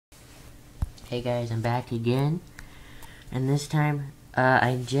Hey guys, I'm back again, and this time,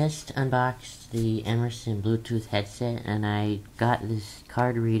 I just unboxed the Emerson Bluetooth headset, and I got this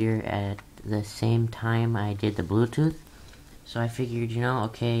card reader at the same time I did the Bluetooth, so I figured,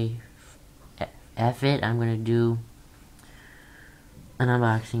 okay, F it, I'm gonna do an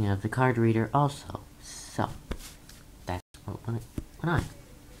unboxing of the card reader also, so, that's what went on.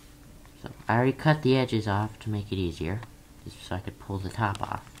 So, I already cut the edges off to make it easier, just so I could pull the top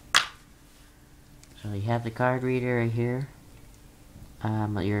off. So you have the card reader right here,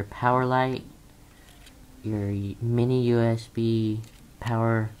 your power light, your mini USB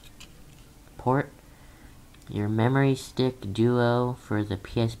power port, your memory stick duo for the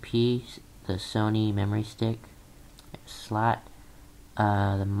PSP, the Sony memory stick slot,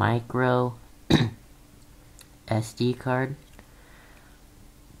 the micro SD card,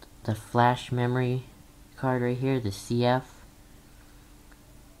 the flash memory card right here, the CF,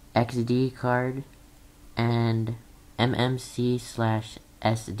 XD card, and MMC/SD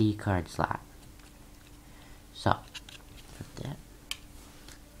card slot. So, put that.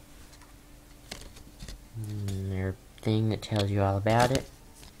 And their thing that tells you all about it.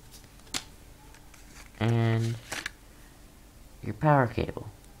 And your power cable.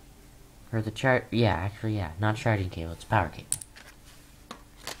 Or the not charging cable, it's power cable.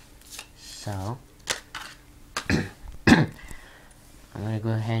 So, I'm gonna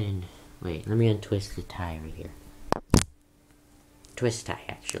go ahead and wait, let me untwist the tie right here. Twist tie,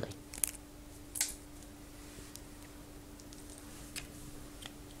 actually.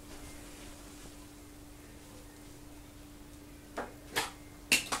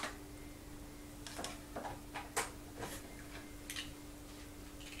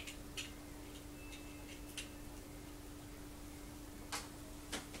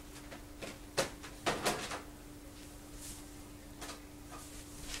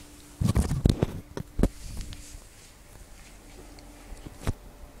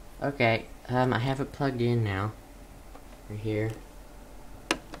 Okay, I have it plugged in now, right here.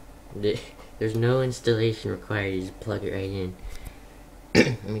 There's no installation required, you just plug it right in.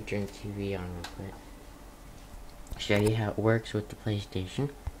 Let me turn the TV on real quick. Show you how it works with the PlayStation.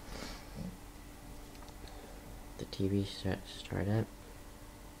 The TV start up.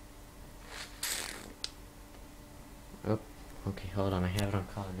 Oh, okay, hold on, I have it on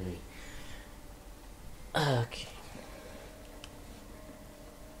Call of Duty. Okay.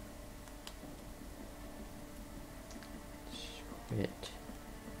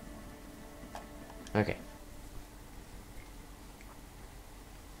 Okay.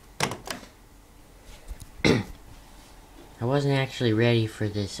 I wasn't actually ready for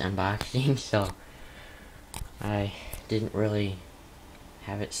this unboxing, so I didn't really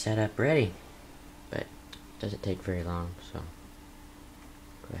have it set up ready, but it doesn't take very long, so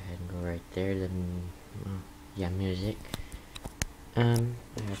go ahead and go right there, music.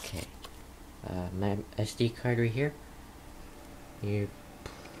 Okay. My SD card right here. You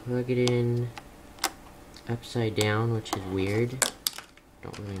plug it in upside down, which is weird.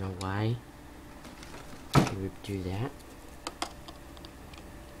 Don't really know why you would do that.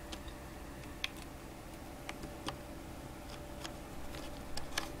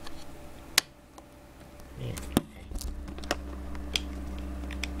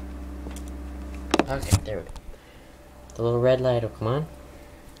 Okay, there we go. The little red light will come on,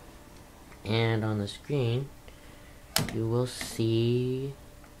 and on the screen you will see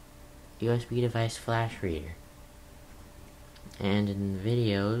USB device flash reader, and in the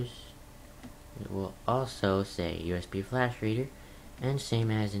videos it will also say USB flash reader, and same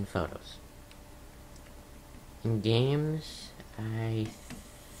as in photos. In games, I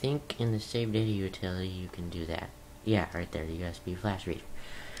think in the save data utility you can do that. Yeah, right there, the USB flash reader.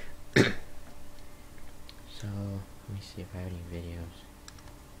 So, let me see if I have any videos.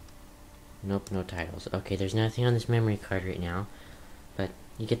 Nope, no titles. Okay, there's nothing on this memory card right now, but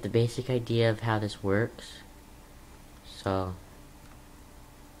you get the basic idea of how this works. So,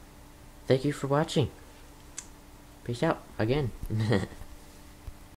 thank you for watching. Peace out, again.